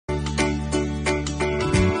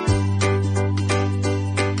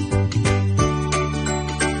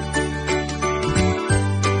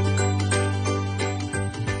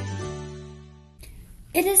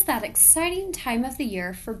is that exciting time of the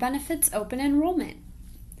year for Benefits Open Enrollment.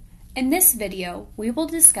 In this video, we will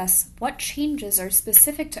discuss what changes are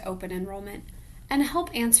specific to open enrollment and help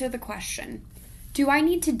answer the question, do I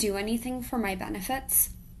need to do anything for my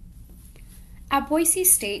benefits? At Boise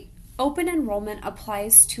State, open enrollment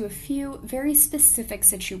applies to a few very specific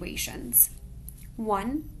situations.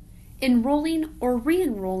 1. Enrolling or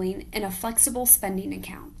re-enrolling in a flexible spending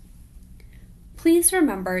account. Please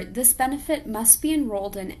remember this benefit must be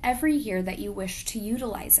enrolled in every year that you wish to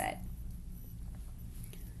utilize it.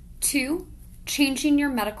 2. Changing your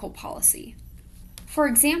medical policy. For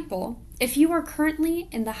example, if you are currently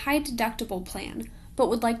in the high deductible plan but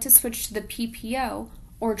would like to switch to the PPO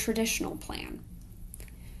or traditional plan.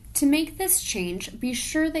 To make this change, be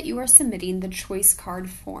sure that you are submitting the choice card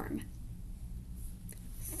form.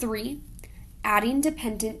 3. Adding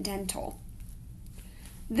dependent dental.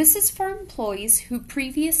 This is for employees who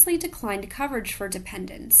previously declined coverage for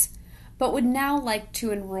dependents, but would now like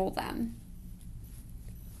to enroll them.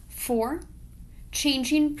 4.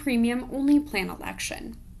 Changing premium-only plan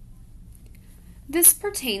election. This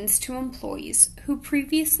pertains to employees who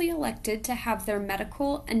previously elected to have their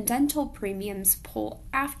medical and dental premiums pull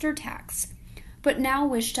after tax, but now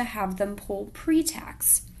wish to have them pull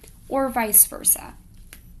pre-tax, or vice versa.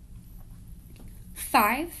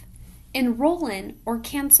 5. Enroll in or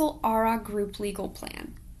cancel ARA Group Legal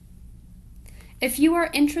Plan. If you are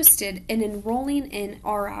interested in enrolling in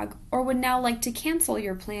ARAG or would now like to cancel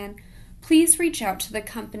your plan, please reach out to the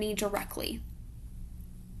company directly.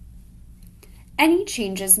 Any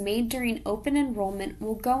changes made during open enrollment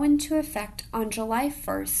will go into effect on July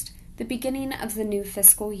 1st, the beginning of the new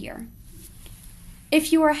fiscal year.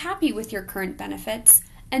 If you are happy with your current benefits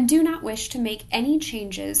and do not wish to make any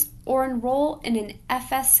changes or enroll in an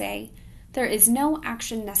FSA, there is no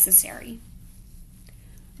action necessary.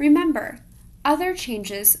 Remember, other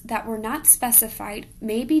changes that were not specified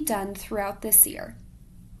may be done throughout this year.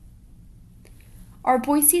 Our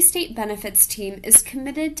Boise State benefits team is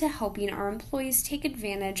committed to helping our employees take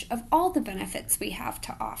advantage of all the benefits we have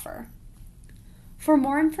to offer. For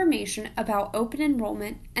more information about open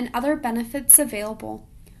enrollment and other benefits available,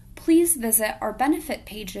 please visit our benefit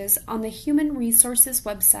pages on the Human Resources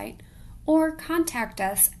website or contact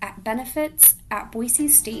us at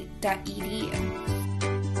benefits@boisestate.edu.